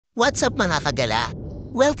What's up mga kagala?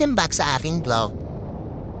 Welcome back sa aking vlog.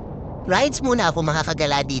 Rides muna ako mga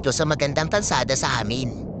kagala dito sa magandang kalsada sa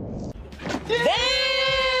amin.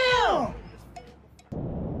 Damn!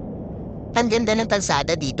 Ang ganda ng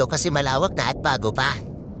kalsada dito kasi malawak na at bago pa.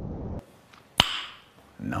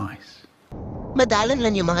 Nice. Madalan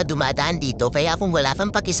lang yung mga dumadaan dito kaya kung wala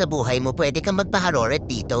kang paki sa buhay mo pwede kang magpaharoret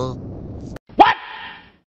dito. What?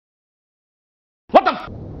 What the?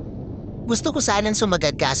 Gusto ko sanang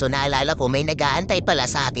sumagad kaso naalala ko may nag-aantay pala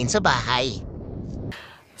sa akin sa bahay.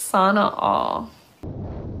 Sana all.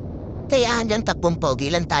 Kaya hanggang takbong pogi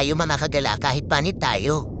lang tayo mga kagala kahit panit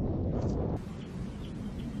tayo.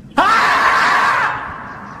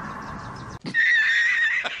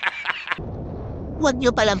 Huwag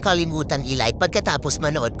nyo palang kalimutan i-like pagkatapos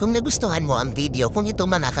manood kung nagustuhan mo ang video kung ito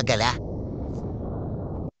mga kagala.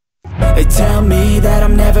 They tell me that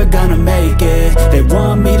I'm never gonna make it. They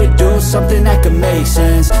want me to do something that could make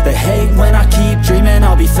sense. They hate when I keep dreaming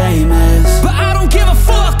I'll be famous, but I don't give a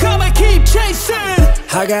fuck, I'ma keep chasing.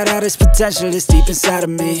 I got all this potential that's deep inside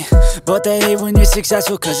of me, but they hate when you're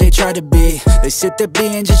successful cause they try to be. They sit there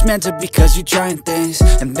being judgmental because you're trying things,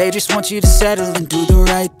 and they just want you to settle and do the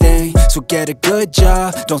right thing. So get a good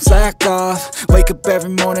job, don't slack off. Wake up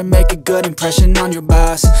every morning, make a good impression on your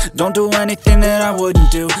boss. Don't do anything that I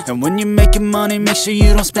wouldn't do, and when you're making money, make sure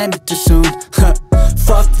you don't spend it too soon.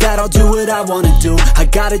 Fuck that, I'll do what I wanna do. I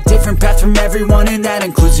got a different path from everyone and that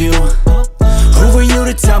includes you. Who are you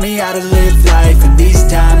to tell me how to live life? In these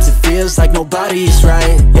times it feels like nobody's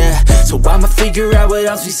right, yeah. So I'ma figure out what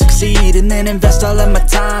else we succeed, and then invest all of my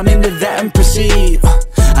time into that and proceed.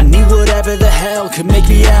 I need whatever the hell could make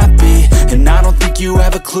me happy, and I don't think you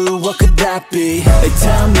have a clue what could that be. They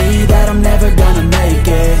tell me that I'm never gonna make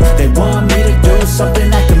it. They want me to do something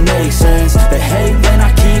that can make sense. They hate when I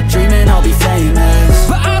keep dreaming I'll be famous,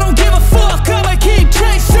 but I don't give a fuck, I'ma keep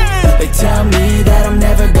chasing. They tell me that I'm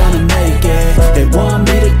never gonna make it. They want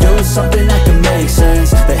me to do something that can make sense.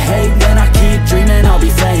 They hate when I keep dreaming I'll be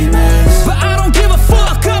famous, but I don't give a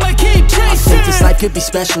fuck, I'ma keep chasing. I think this life could be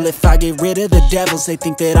special if I get rid of the devils. They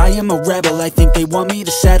think that I am a rebel, I think they want me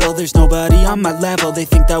to settle. There's nobody on my level, they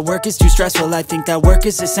think that work is too stressful. I think that work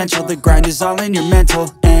is essential, the grind is all in your mental.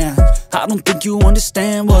 And I don't think you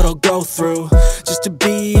understand what I'll go through just to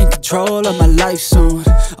be in control of my life soon.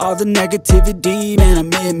 All the negativity, man,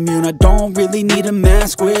 I'm immune. I don't really need a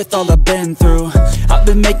mask with all I've been through. I've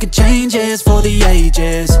been making changes for the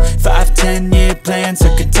ages. 5-10 year plans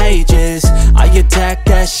are contagious. I attack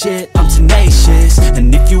that shit, I'm tenacious.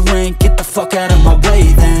 And if you ain't, get the fuck out of my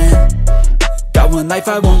way then. Got one life,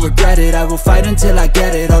 I won't regret it. I will fight until I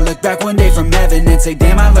get it. I'll look back one day from heaven and say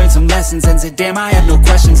damn, I learned some lessons. And say damn, I had no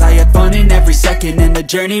questions. I had fun in every second, and the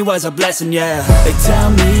journey was a blessing, yeah. They tell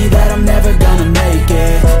me that I'm never gonna make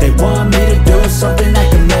it. They want me to do something that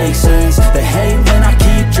can make sense.